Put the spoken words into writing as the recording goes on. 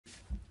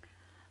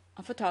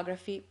on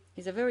Photography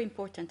is a very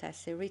important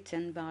essay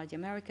written by the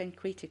American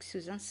critic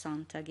Susan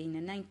Sontag in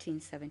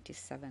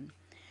 1977.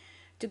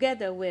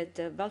 Together with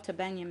Walter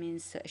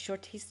Benjamin's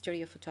Short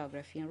History of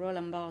Photography and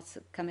Roland Barthes'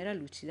 Camera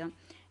Lucida,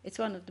 it's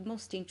one of the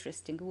most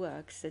interesting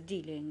works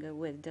dealing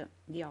with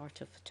the art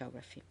of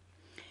photography.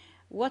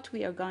 What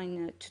we are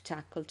going to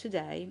tackle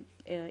today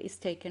is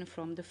taken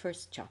from the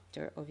first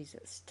chapter of his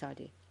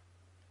study.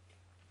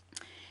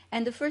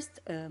 And the first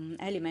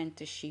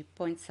element she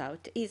points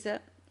out is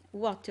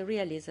what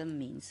realism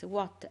means,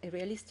 what a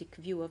realistic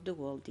view of the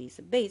world is.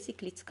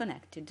 Basically, it's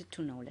connected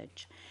to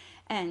knowledge.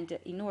 And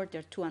in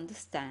order to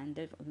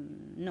understand,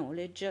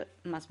 knowledge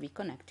must be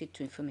connected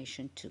to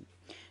information too.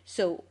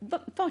 So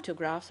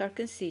photographs are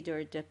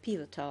considered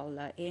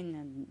pivotal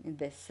in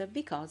this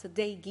because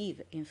they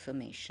give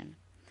information.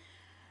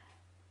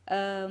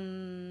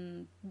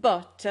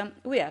 But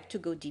we have to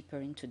go deeper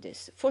into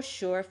this. For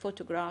sure,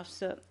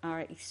 photographs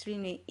are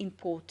extremely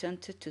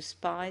important to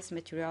spies,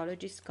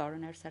 meteorologists,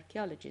 coroners,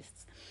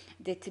 archaeologists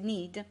that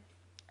need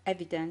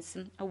evidence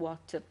of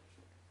what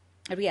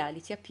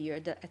reality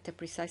appeared at a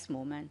precise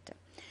moment.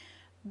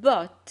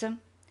 But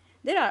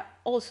there are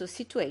also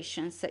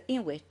situations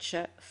in which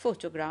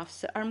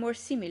photographs are more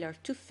similar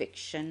to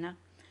fiction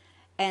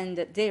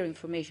and their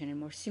information is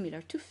more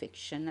similar to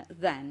fiction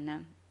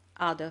than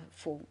other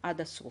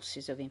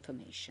sources of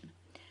information.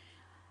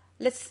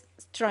 Let's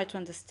try to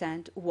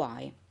understand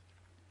why.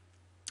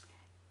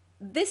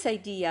 This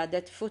idea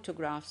that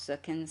photographs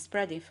can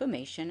spread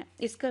information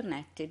is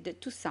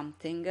connected to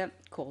something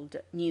called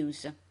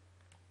news.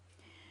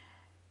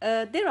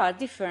 There are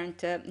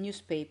different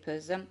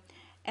newspapers,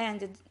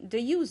 and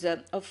the use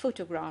of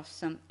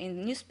photographs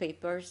in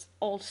newspapers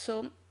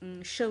also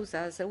shows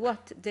us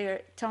what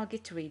their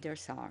target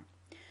readers are.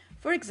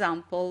 For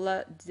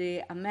example,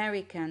 the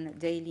American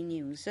Daily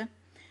News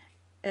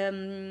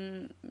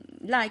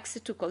likes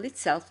to call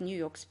itself New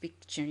York's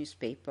picture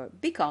newspaper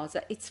because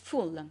it's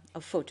full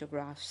of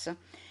photographs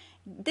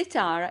that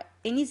are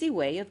an easy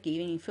way of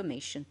giving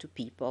information to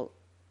people.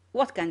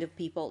 What kind of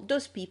people?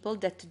 Those people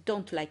that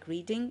don't like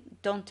reading,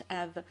 don't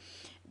have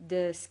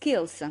the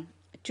skills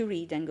to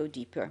read and go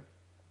deeper.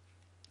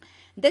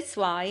 That's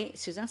why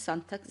Susan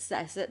Sontag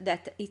says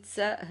that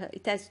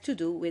it has to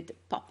do with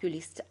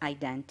populist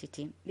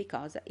identity,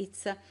 because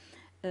it's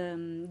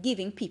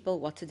giving people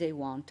what they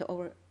want.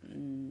 Or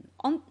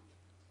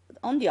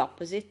on the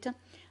opposite,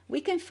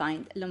 we can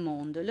find Le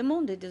Monde. Le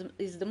Monde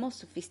is the most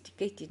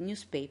sophisticated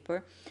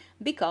newspaper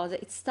because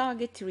its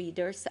target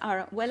readers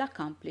are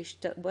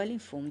well-accomplished,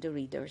 well-informed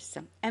readers.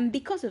 And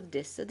because of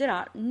this, there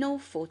are no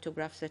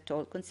photographs at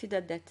all.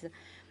 Consider that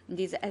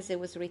this essay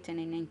was written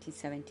in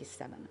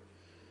 1977.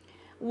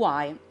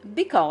 Why?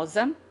 Because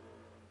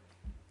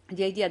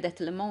the idea that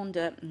Le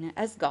Monde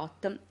has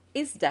got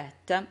is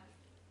that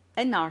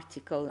an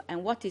article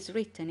and what is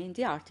written in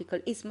the article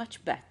is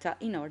much better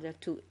in order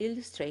to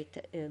illustrate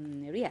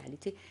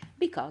reality,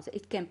 because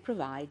it can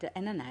provide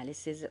an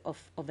analysis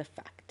of a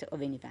fact,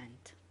 of an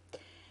event.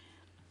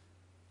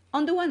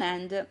 On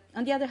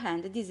the other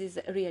hand, this is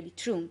really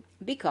true,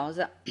 because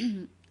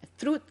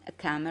through a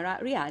camera,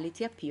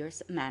 reality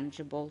appears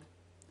manageable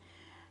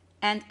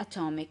and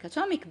atomic.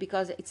 Atomic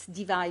because it's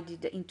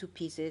divided into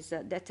pieces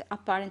that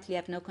apparently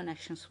have no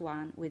connections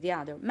one with the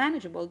other.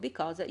 Manageable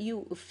because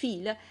you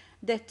feel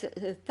that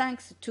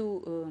thanks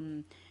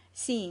to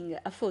seeing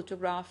a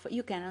photograph,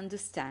 you can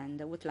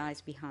understand what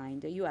lies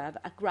behind. You have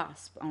a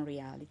grasp on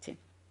reality.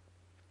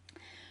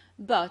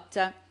 But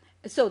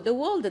so the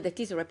world that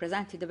is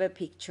represented by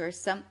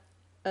pictures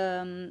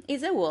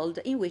is a world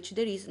in which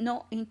there is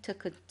no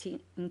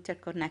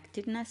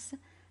interconnectedness,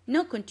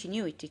 no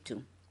continuity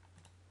too.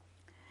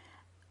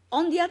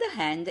 On the other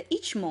hand,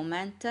 each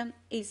moment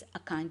is a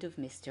kind of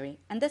mystery,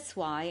 and that's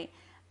why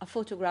a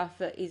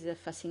photograph is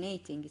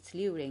fascinating, it's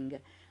luring,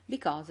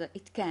 because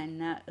it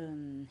can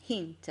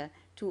hint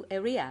to a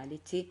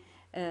reality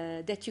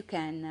that you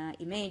can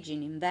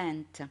imagine,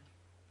 invent.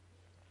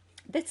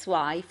 That's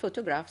why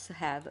photographs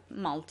have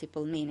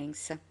multiple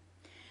meanings.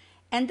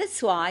 And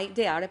that's why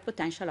they are a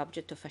potential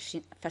object of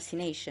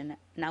fascination.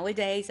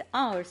 Nowadays,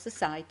 our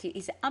society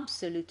is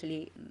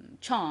absolutely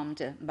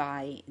charmed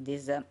by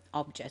this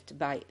object,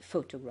 by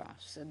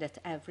photographs that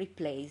have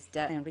replaced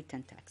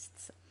written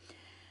texts.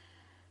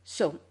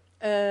 So,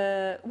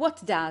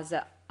 what does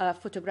a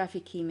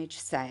photographic image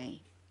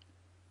say?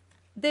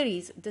 There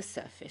is the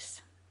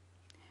surface.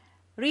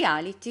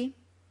 Reality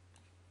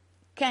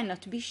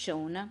cannot be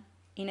shown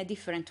in a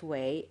different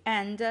way,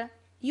 and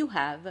you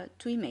have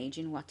to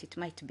imagine what it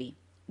might be.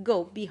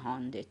 Go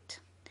beyond it.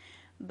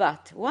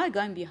 But while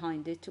going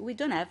behind it, we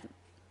don't have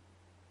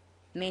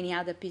many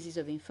other pieces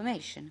of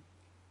information.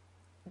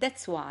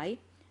 That's why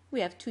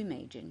we have to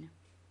imagine,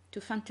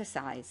 to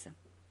fantasize.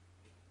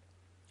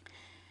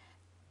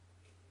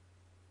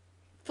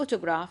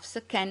 Photographs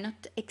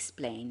cannot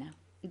explain.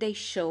 They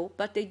show,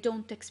 but they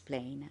don't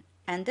explain.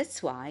 And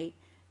that's why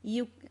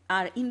you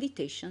are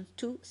invitations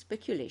to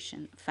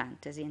speculation,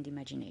 fantasy, and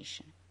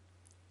imagination.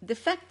 The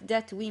fact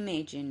that we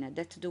imagine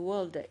that the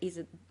world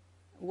is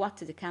what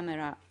the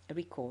camera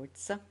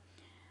records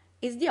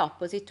is the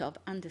opposite of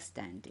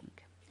understanding,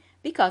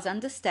 because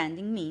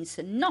understanding means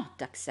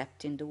not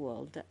accepting the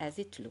world as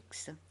it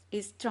looks,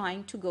 is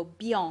trying to go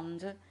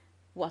beyond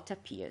what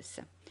appears,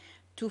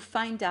 to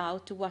find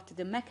out what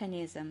the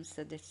mechanisms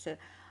that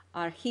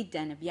are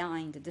hidden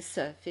behind the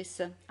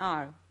surface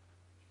are.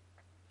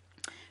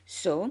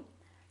 So,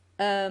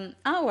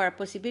 our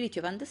possibility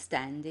of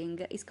understanding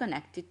is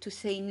connected to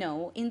say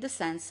no in the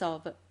sense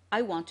of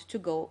I want to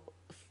go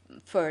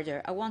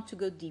further, I want to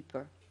go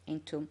deeper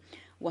into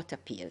what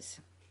appears.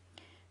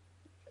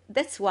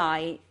 That's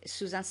why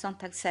Susan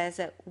Sontag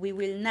says we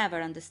will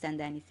never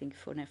understand anything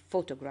from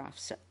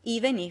photographs,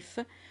 even if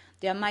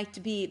there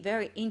might be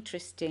very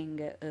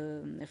interesting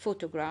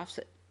photographs,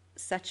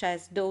 such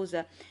as those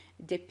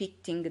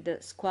depicting the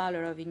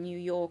squalor of New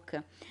York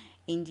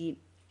in the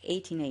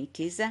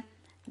 1880s,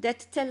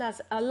 that tell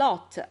us a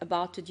lot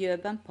about the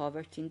urban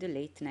poverty in the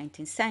late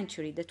 19th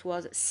century that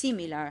was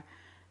similar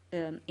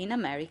in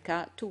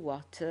America to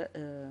what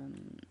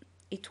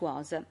it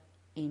was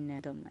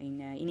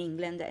in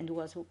England and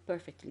was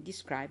perfectly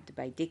described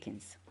by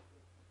Dickens.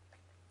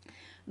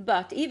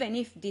 But even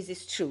if this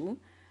is true,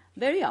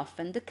 very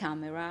often the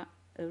camera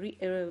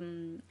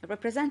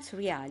represents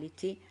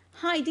reality,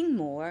 hiding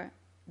more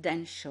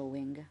than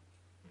showing.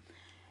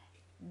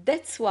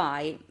 That's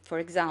why, for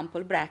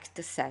example,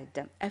 Brecht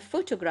said,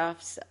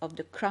 photographs of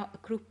the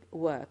Krupp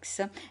works,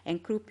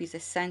 and Krupp is a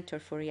center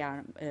for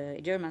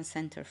German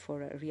center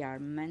for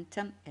rearmament,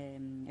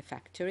 a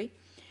factory,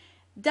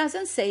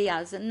 doesn't say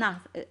us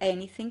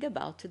anything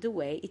about the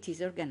way it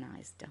is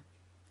organized.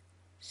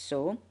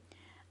 So,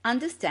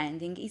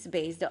 understanding is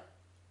based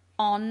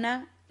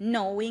on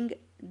knowing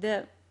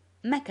the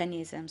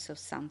mechanisms of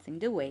something,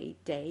 the way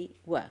they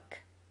work.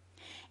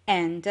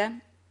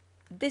 And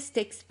this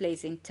takes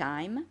place in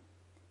time,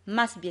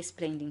 must be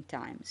explained in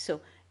time,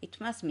 so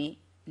it must be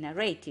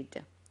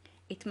narrated,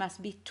 it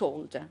must be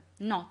told,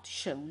 not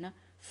shown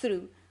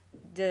through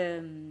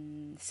the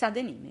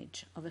sudden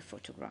image of a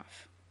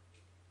photograph.